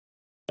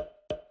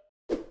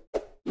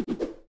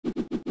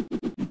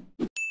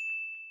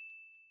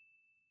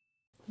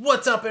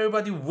What's up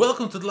everybody,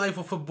 welcome to the Life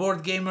of a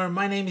Board Gamer.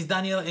 My name is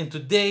Daniel and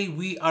today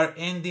we are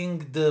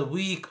ending the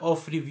week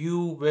of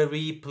review where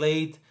we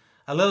played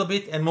a little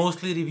bit and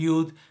mostly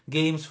reviewed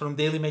games from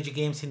Daily Magic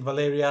Games in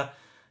Valeria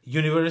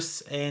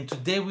universe. And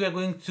today we are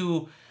going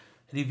to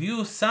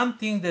review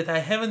something that I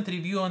haven't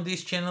reviewed on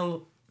this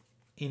channel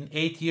in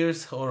 8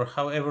 years or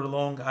however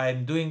long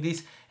I'm doing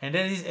this, and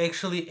that is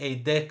actually a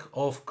deck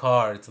of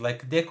cards,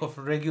 like a deck of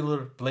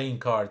regular playing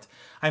cards.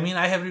 I mean,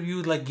 I have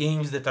reviewed like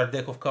games that are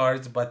deck of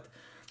cards, but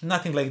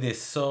nothing like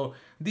this. So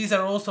these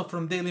are also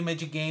from Daily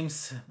Magic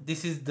Games.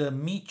 This is the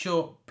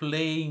MICO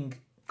playing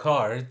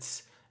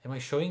cards. Am I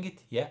showing it?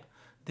 Yeah.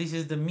 This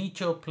is the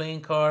MICO playing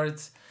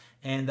cards,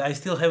 and I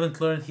still haven't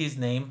learned his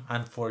name,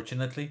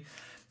 unfortunately,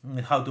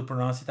 how to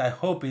pronounce it. I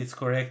hope it's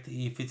correct.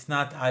 If it's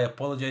not, I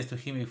apologize to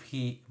him if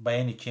he by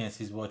any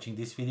chance is watching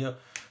this video.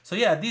 So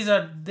yeah, these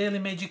are Daily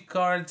Magic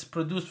cards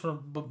produced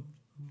from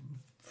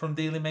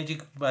Daily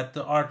Magic, but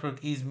the artwork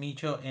is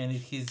MICO and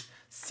it's his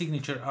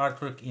signature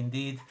artwork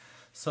indeed.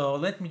 So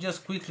let me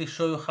just quickly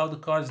show you how the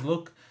cards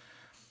look.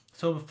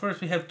 So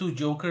first we have two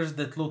jokers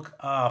that look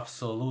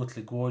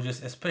absolutely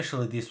gorgeous,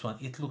 especially this one.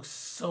 It looks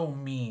so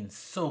mean,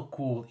 so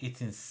cool,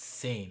 it's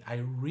insane. I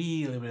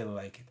really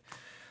like it.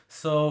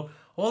 So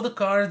all the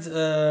cards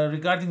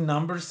regarding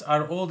numbers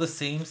are all the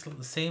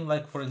same.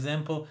 Like for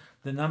example,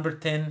 the number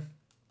 10,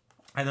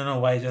 I don't know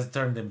why I just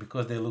turned them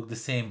because they look the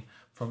same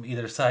from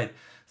either side.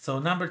 So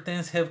number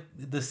 10s have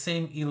the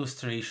same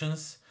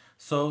illustrations.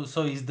 So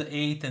is the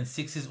 8 and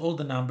 6s, all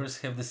the numbers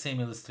have the same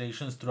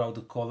illustrations throughout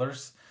the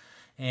colors.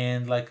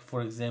 And like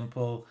for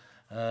example,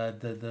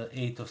 the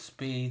 8 of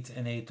spades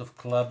and 8 of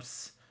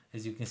clubs,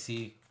 as you can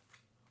see,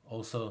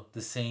 also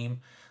the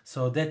same.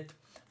 So that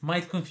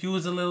might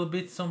confuse a little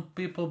bit some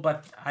people,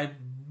 but I'm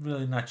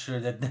really not sure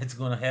that that's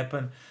gonna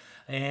happen.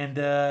 And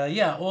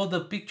yeah, all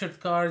the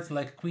pictured cards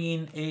like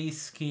queen,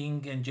 ace,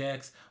 king and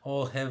jacks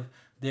all have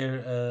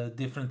their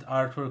different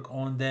artwork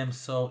on them.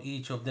 So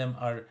each of them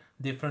are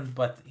different,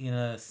 but in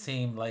a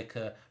same like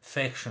a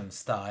faction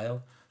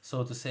style,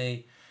 so to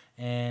say.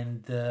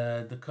 And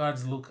the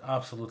cards look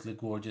absolutely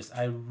gorgeous.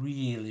 I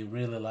really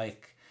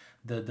like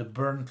the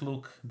burnt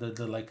look,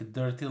 the like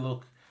dirty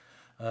look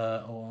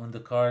on the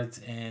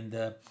cards.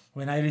 And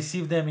when I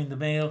received them in the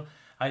mail,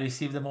 I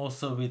received them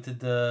also with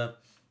the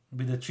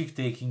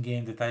trick-taking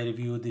game that I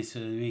reviewed this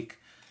week.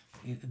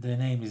 The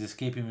name is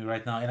escaping me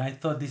right now, and I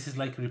thought this is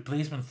like a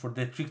replacement for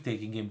that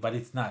trick-taking game, but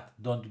it's not.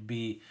 Don't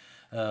be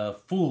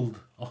fooled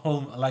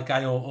like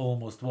I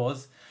almost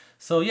was.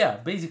 So yeah,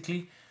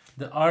 basically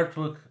the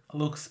artwork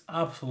looks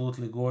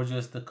absolutely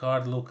gorgeous. The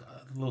card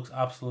looks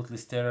absolutely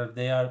stellar.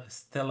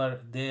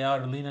 They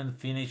are linen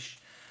finish.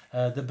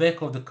 The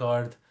back of the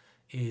card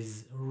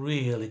is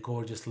really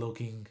gorgeous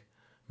looking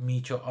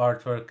MICO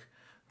artwork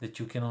that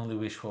you can only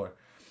wish for.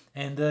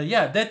 And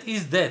yeah, that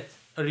is that.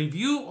 A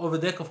review of a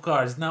deck of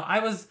cards. Now I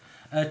was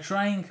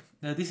trying,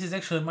 this is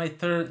actually my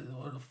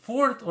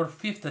fourth or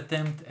fifth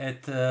attempt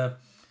at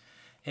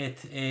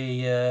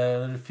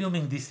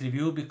filming this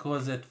review,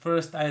 because at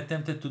first I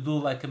attempted to do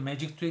like a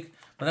magic trick,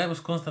 but I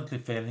was constantly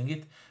failing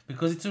it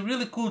because it's a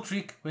really cool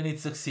trick when it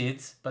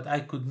succeeds, but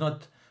I could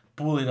not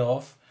pull it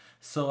off.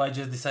 So I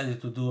just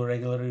decided to do a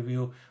regular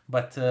review.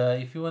 But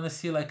if you want to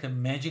see like a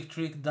magic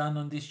trick done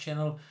on this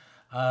channel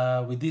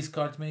with these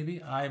cards, maybe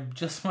I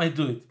just might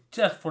do it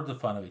just for the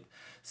fun of it.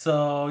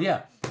 So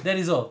yeah, that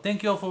is all.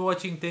 Thank you all for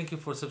watching. Thank you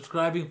for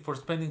subscribing, for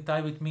spending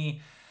time with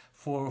me,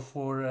 for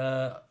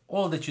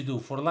all that you do,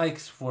 for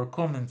likes, for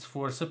comments,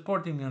 for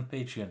supporting me on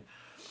Patreon.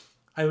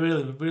 I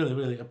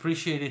really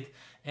appreciate it.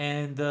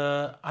 And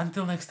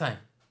until next time,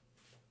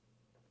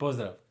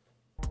 pozdrav.